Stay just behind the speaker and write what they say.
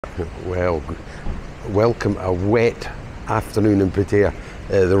Well, welcome a wet afternoon in Pattaya.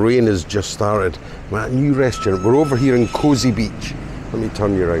 The rain has just started. We're at a new restaurant. We're over here in Cosy Beach. Let me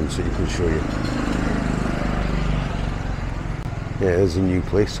turn you around so you can show you. Yeah, there's a new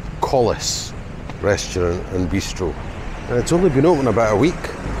place. Collis Restaurant and Bistro. And it's only been open about a week.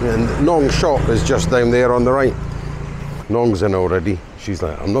 And Nong's shop is just down there on the right. Nong's in already. She's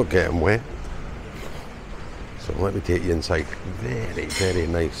like, I'm not getting wet. So let me take you inside. Very, very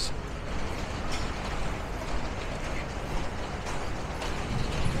nice.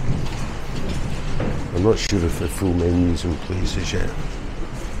 I'm not sure if the full menu's in places yet.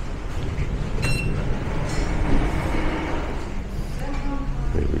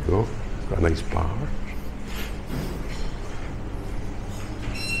 There we go. Got a nice bar.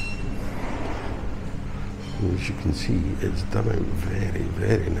 And as you can see, it's done out very,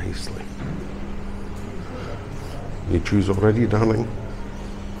 very nicely. You choose already, darling?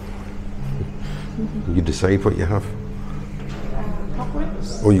 You decide what you have? Pork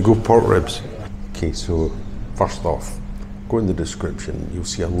ribs. Oh, you go pork ribs. Okay, so first off, go in the description, you'll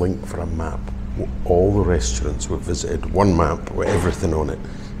see a link for a map. All the restaurants we've visited, one map with everything on it.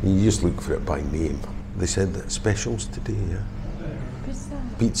 And you just look for it by name. They said that specials today, yeah? Pizza.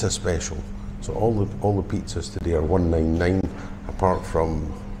 Pizza special. So all the pizzas today are $1.99, apart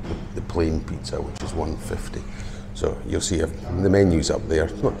from the plain pizza, which is $1.50. So you'll see the menu's up there.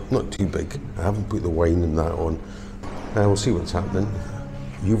 It's not too big. I haven't put the wine and that on. We'll see what's happening.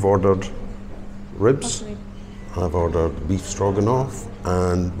 You've ordered ribs. I've ordered beef stroganoff,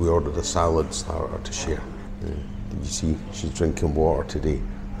 and we ordered a salad starter to share. Yeah. Did you see? She's drinking water today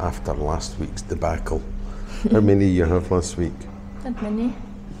after last week's debacle. How many you have last week? Not many.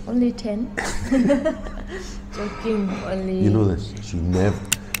 Only 10. Joking, only. You know this. She never.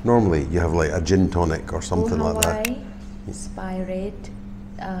 Normally you have like a gin tonic or something like that. Spy Red,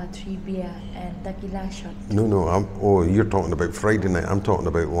 3 beer and tequila shot. No. Oh, you're talking about Friday night. I'm talking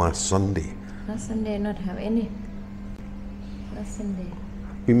about last Sunday. Last Sunday not have any. Last Sunday.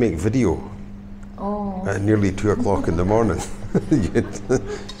 We make video. Oh. At nearly 2 o'clock in the morning.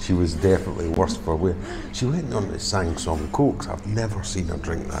 She was definitely worse for wear. She went on to Sang Song Cokes. I've never seen her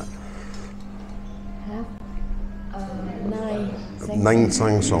drink that. Have 9. 9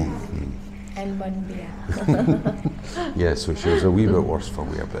 Sang Song. And 1 beer. Yeah, so she was a wee bit worse for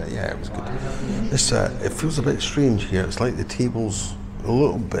wear, but yeah, it was good. This, it feels a bit strange here. It's like the table's a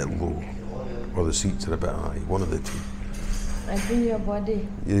little bit low, or the seats are a bit high, one of the two. I think your body.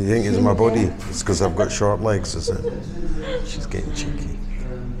 You think it's my body? It's because I've got short legs, is it? She's getting cheeky.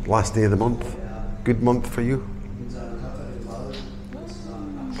 Last day of the month. Good month for you?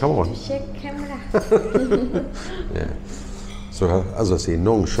 Come on. Check camera. Yeah. So as I say,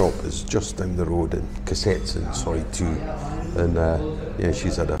 Nong's shop is just down the road in Cassettes in Soi 2. And yeah,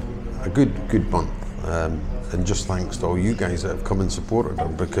 she's had a good month. And just thanks to all you guys that have come and supported her,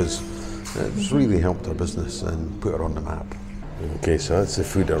 because it's really helped her business and put her on the map. Okay, so that's the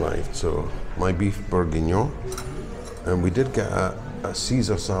food arrived. So my beef bourguignon, and we did get a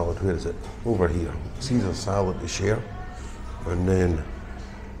Caesar salad. Where is it? Over here. Caesar salad to share, and then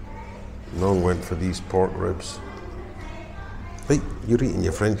Nong went for these pork ribs. Hey, you're eating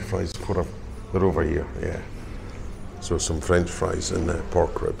your French fries before they're over here. Yeah. So some French fries and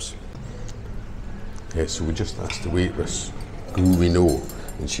pork ribs. Yeah. So we just asked the waitress who we know,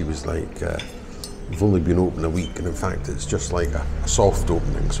 and she was like, we've only been open a week, and in fact it's just like a soft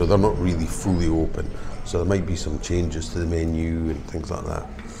opening, so they're not really fully open. So there might be some changes to the menu and things like that.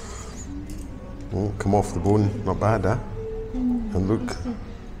 Oh, come off the bone, not bad, huh? And look,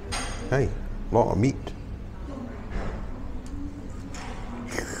 hey, a lot of meat.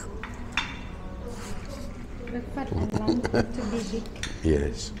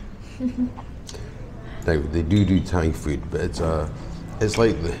 Yes. Now they do Thai food, but it's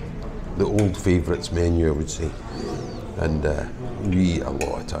like the old favourites menu, I would say, and we eat a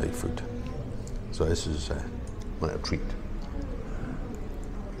lot of Thai food, so this is like a treat.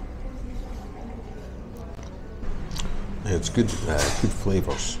 Yeah, it's good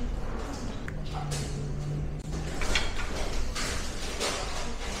flavours.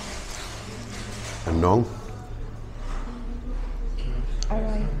 And Nong?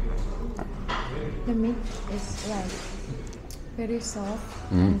 Alright. The meat is like very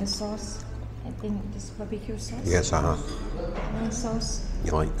soft, and the sauce, I think this barbecue sauce. Yes, Nice sauce.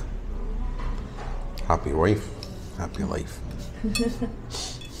 You like? Happy wife, happy life.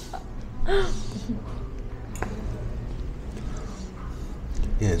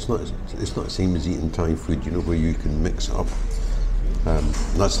 Yeah, it's not the same as eating Thai food, you know, where you can mix it up.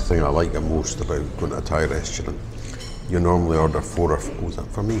 That's the thing I like the most about going to a Thai restaurant. You normally order 4 or 5. Was that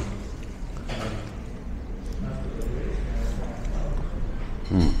for me?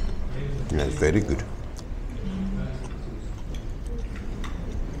 Yeah, it's very good.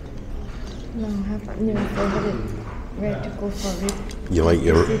 No, have new favorite where to go for rib. You like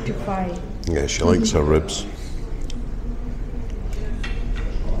your... Easy to find. Yeah, she likes her ribs.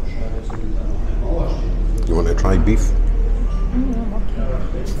 You want to try beef?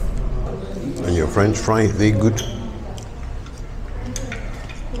 Okay. And your French fry, they good?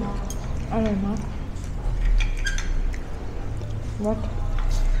 I don't know. What?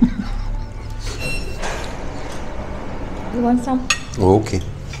 You want some? Oh, okay.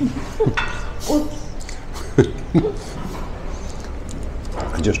 Oops.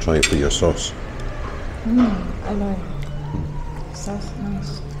 I just try it for your sauce. I like sauce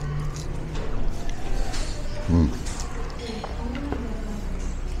nice.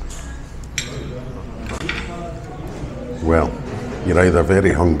 Well, you're either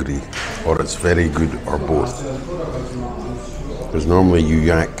very hungry or it's very good or both. Because normally you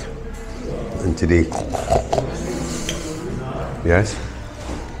yak and today... Yes?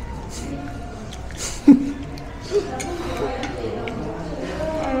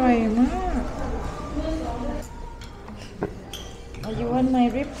 Alright, Ma. Oh, you want my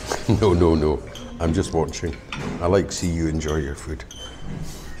rib? No, no, no. I'm just watching. I like to see you enjoy your food.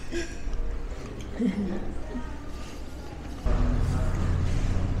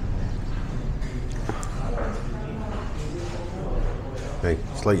 Hey,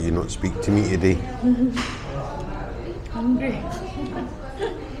 it's like you not speak to me today. Hungry.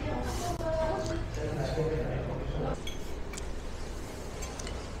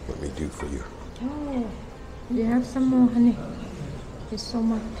 What me do for you? Oh, you have some more, honey. It's so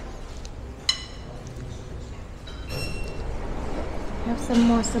much. Have some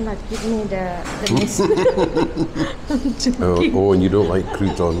more salad. Give me the mix. Oh, and you don't like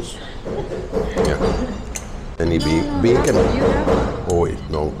croutons? Yeah. Any bacon? You have? Oh, wait,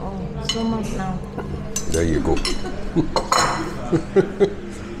 no. Oh, so much now. There you go.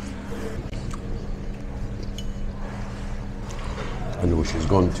 I know she's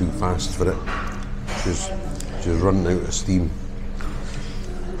gone too fast for it. She's running out of steam.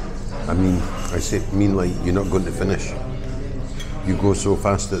 I mean like you're not going to finish. You go so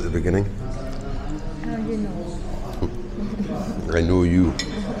fast at the beginning. How you know? I know you.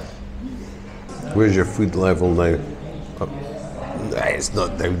 Where's your food level now? Up. It's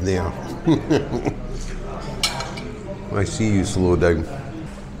not down there. I see you slow down.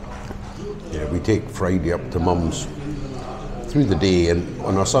 Yeah, we take Friday up to Mum's through the day, and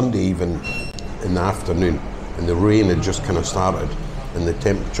on a Sunday even in the afternoon, and the rain had just kind of started and the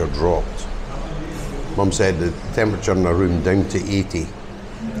temperature dropped. Mum said the temperature in her room down to 80.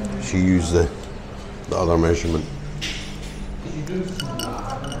 She used the other measurement.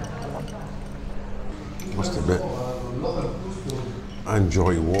 Must admit, I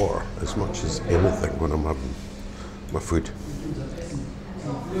enjoy water as much as anything when I'm having my food.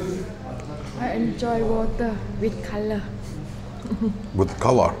 I enjoy water with color. With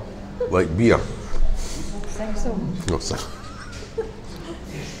colour, like beer. Samsung. No, sir.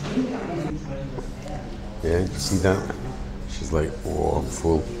 Yeah, you see that? She's like, oh, I'm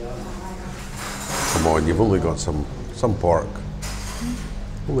full. Come on, you've only got some pork.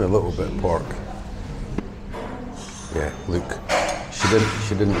 Only a little bit of pork. Yeah, look,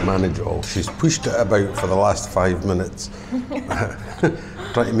 she didn't manage it all. She's pushed it about for the last 5 minutes,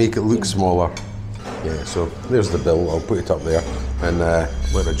 trying to make it look smaller. Yeah, so there's the bill. I'll put it up there, and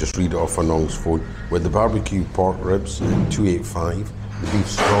let her just read it off her Nong's phone. With the barbecue pork ribs, 285, the beef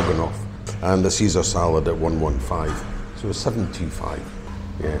stroganoff, and the Caesar salad at 115. So it's 725.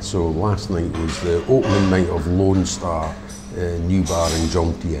 Yeah. So last night was the opening night of Lonestar, new bar in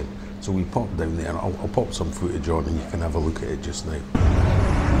Jomtiens. So we popped down there. I'll pop some footage on, and you can have a look at it just now.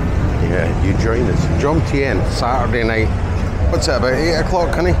 Yeah, you join us. Jomtiens, Saturday night. What's it, about 8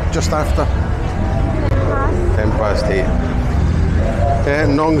 o'clock, honey? Just after? 10 past 8. Yeah,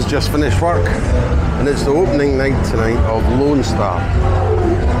 Nong's just finished work, and it's the opening night tonight of Lonestar.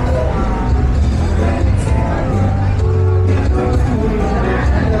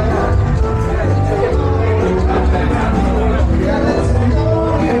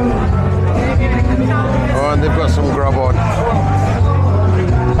 Oh, and they've got some grub on.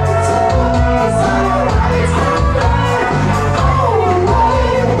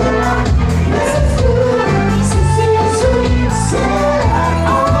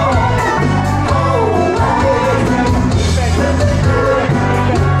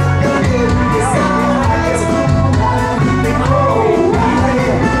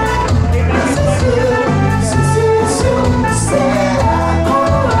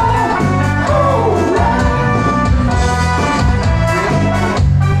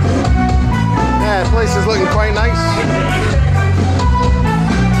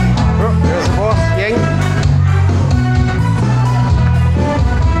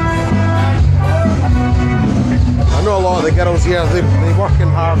 the girls here, they working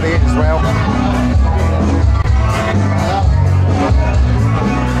hard as well.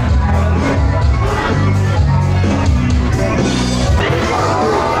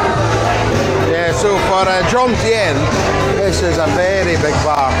 Yeah, so for Jomtiens, this is a very big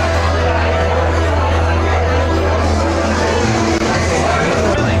bar.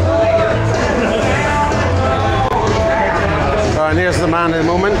 And here's the man in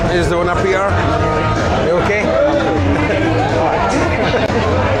the moment. Here's the owner, Peter. You okay?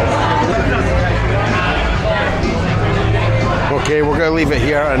 Okay, we're going to leave it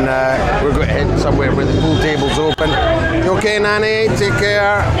here and we're going to head somewhere where the pool table's open. You okay, Nanny? Take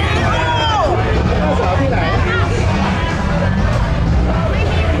care.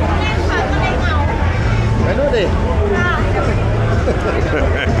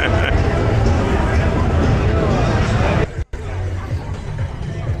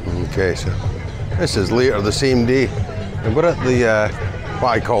 Okay, so this is later the same day, and we're at the what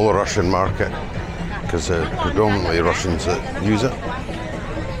I call the Russian market, because predominantly Russians that use it.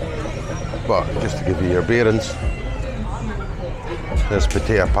 But just to give you your bearings, there's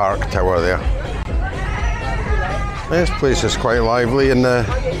Pattaya Park Tower there. This place is quite lively and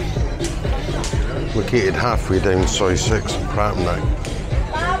located halfway down Soy 6 in Pratumnak.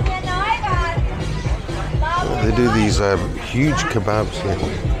 They do these huge kebabs here.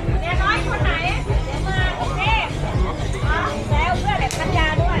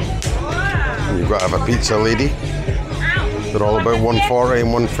 You've got to have a pizza lady. They're all about 140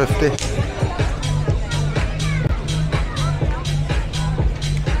 and 150.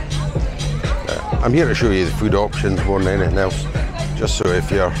 I'm here to show you the food options more than anything else, just so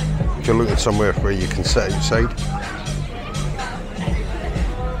if you're looking somewhere where you can sit outside.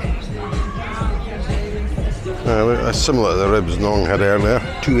 That's similar to the ribs Nong had earlier,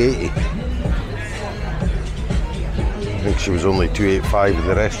 $2.80. I think she was only $2.85 in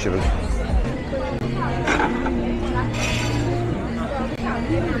the restaurant.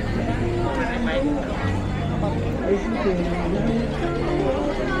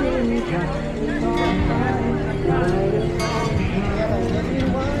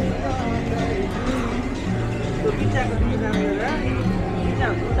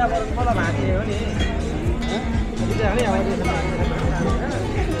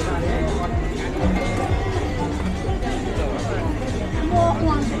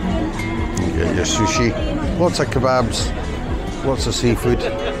 You get your sushi, lots of kebabs, lots of seafood.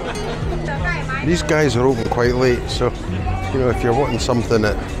 These guys are open quite late, so you know, if you're wanting something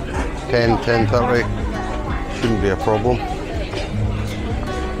at 10, 10:30, shouldn't be a problem.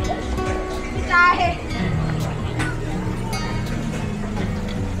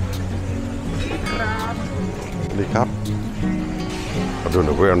 Recap. I don't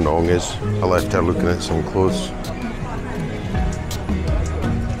know where Nong is. I left her looking at some clothes.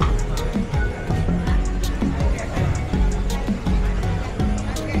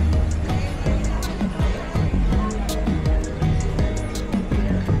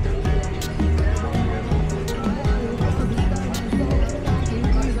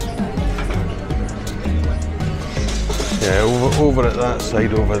 Yeah, over at that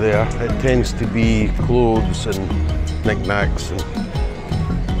side over there, it tends to be clothes and knickknacks and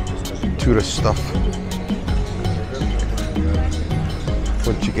tourist stuff.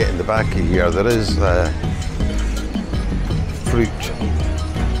 Once you get in the back of here, there is fruit,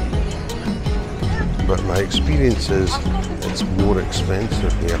 but my experience is it's more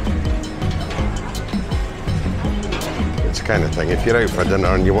expensive here. It's the kind of thing, if you're out for dinner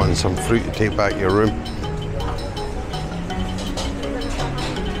and you're wanting some fruit to take back to your room,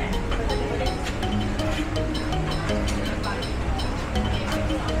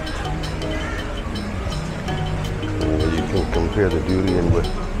 compare the durian with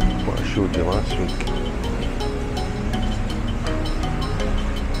what I showed you last week.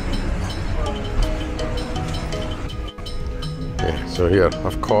 Yeah, so here,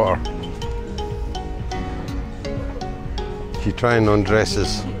 I've caught her. She's trying on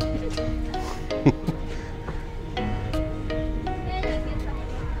dresses.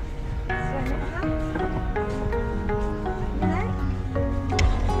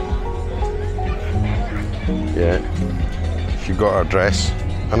 Yeah. She got her dress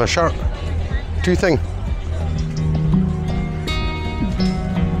and a shirt. Two things.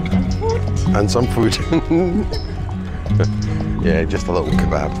 And some food. Yeah, just a little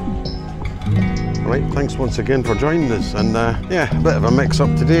kebab. Right, thanks once again for joining us. And yeah, a bit of a mix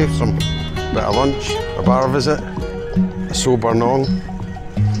up today. Some bit of lunch, a bar visit, a sober Nong.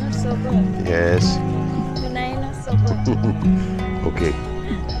 Not so good. Yes. Tonight not so good. Okay.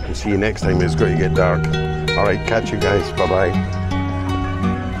 We'll see you next time. It's got to get dark. All right, catch you guys. Bye bye.